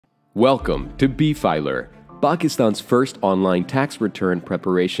Welcome to BFiler, Pakistan's first online tax return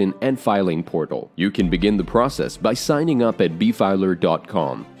preparation and filing portal. You can begin the process by signing up at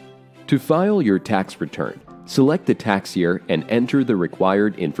bfiler.com. To file your tax return, select the tax year and enter the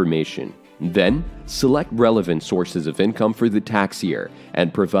required information. Then, select relevant sources of income for the tax year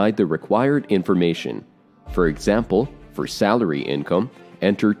and provide the required information. For example, for salary income,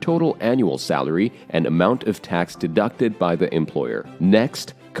 enter total annual salary and amount of tax deducted by the employer.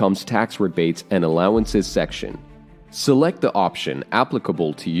 Next comes tax rebates and allowances section. Select the option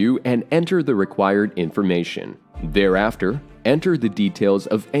applicable to you and enter the required information. Thereafter, enter the details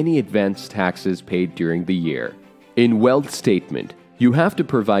of any advanced taxes paid during the year. In wealth statement, you have to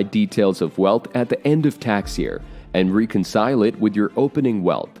provide details of wealth at the end of tax year and reconcile it with your opening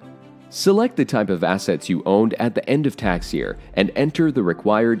wealth. Select the type of assets you owned at the end of tax year and enter the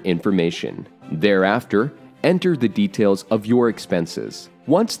required information. Thereafter, enter the details of your expenses.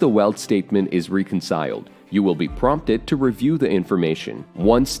 Once the wealth statement is reconciled, you will be prompted to review the information.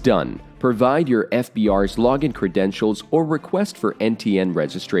 Once done, provide your FBR's login credentials or request for NTN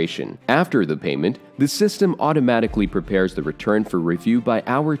registration. After the payment, the system automatically prepares the return for review by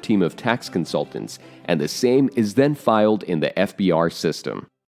our team of tax consultants, and the same is then filed in the FBR system.